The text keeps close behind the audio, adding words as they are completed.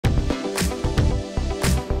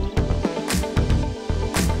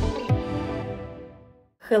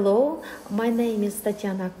Hello, my name is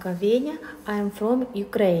Tetiana. I am from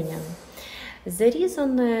Ukraine. The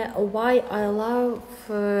reason why I love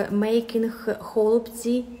making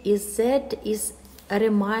holubtsi is that it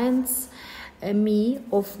reminds me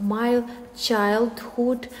of my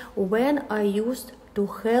childhood when I used to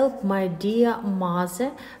help my dear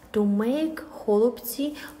mother to make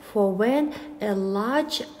holubtsi for when a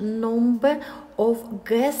large number of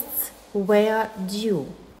guests were due.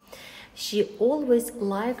 She always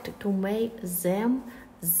liked to make them,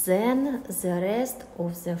 then the rest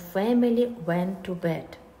of the family went to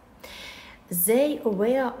bed. They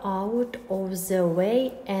were out of the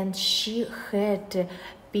way and she had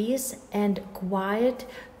peace and quiet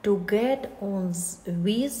to get on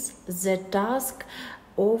with the task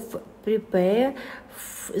of prepare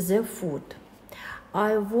the food.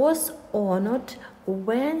 I was honored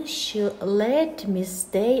when she let me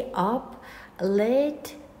stay up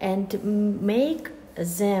late and make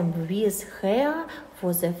them with her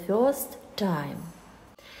for the first time.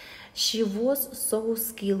 She was so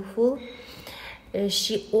skillful.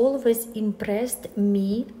 She always impressed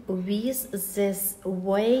me with the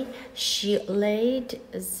way she laid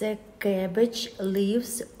the cabbage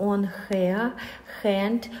leaves on her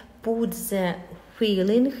hand, put the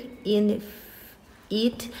filling in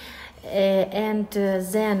it, and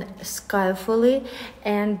then skillfully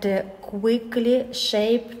and quickly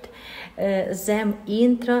shaped them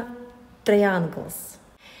into triangles.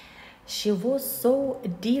 She was so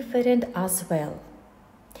different as well.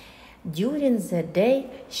 During the day,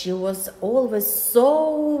 she was always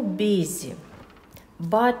so busy.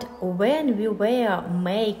 But when we were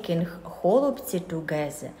making holubtsi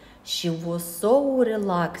together, she was so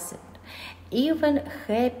relaxed, even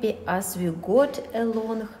happy as we got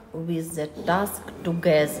along with the task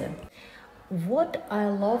together. What I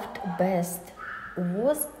loved best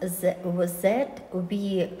was that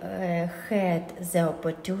we had the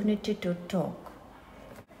opportunity to talk.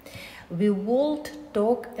 We would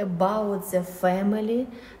talk about the family,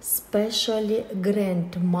 especially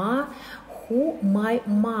grandma, who my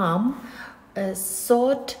mom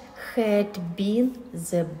thought had been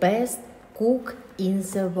the best cook in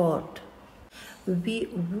the world. We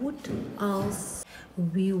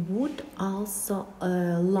would also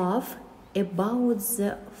laugh about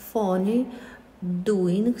the funny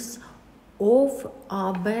doings of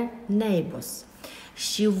our neighbors.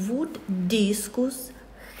 She would discuss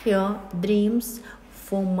her dreams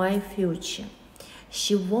for my future.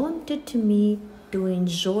 She wanted me to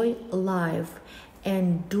enjoy life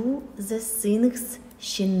and do the things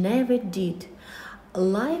she never did,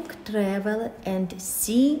 like travel and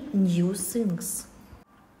see new things.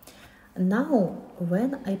 Now,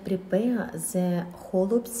 when I prepare the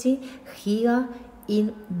holubtsi here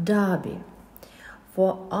in Derby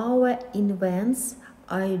for our events,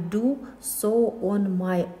 I do so on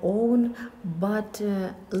my own, but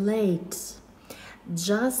late,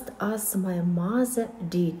 just as my mother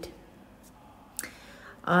did.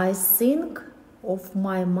 I think of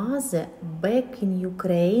my mother back in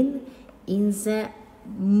Ukraine in the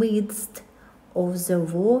midst of the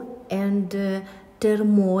war and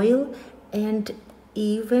turmoil, and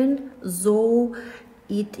even though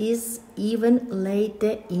it is even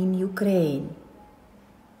later in Ukraine.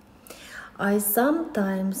 I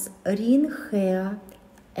sometimes ring her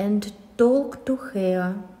and talk to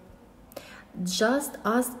her, just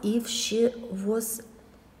as if she was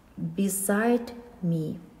beside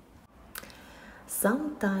me.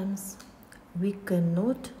 Sometimes we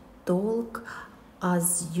cannot talk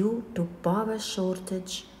as due to power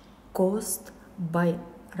shortage caused by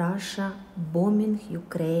Russia bombing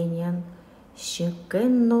Ukraine. She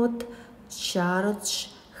cannot charge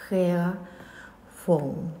her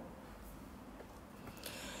phone.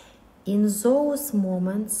 In those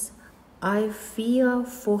moments, I fear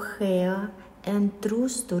for her, and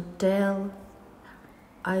truth to tell,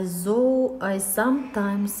 I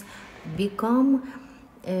sometimes become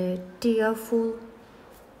tearful.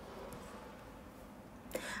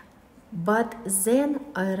 But then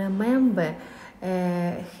I remember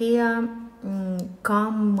her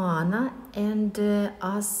calm manner, and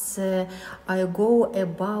as I go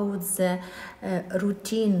about the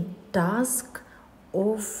routine task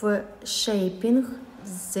of shaping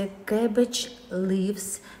the cabbage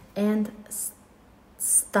leaves and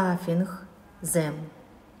stuffing them.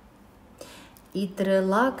 It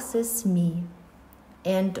relaxes me,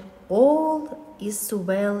 and all is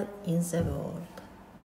well in the world.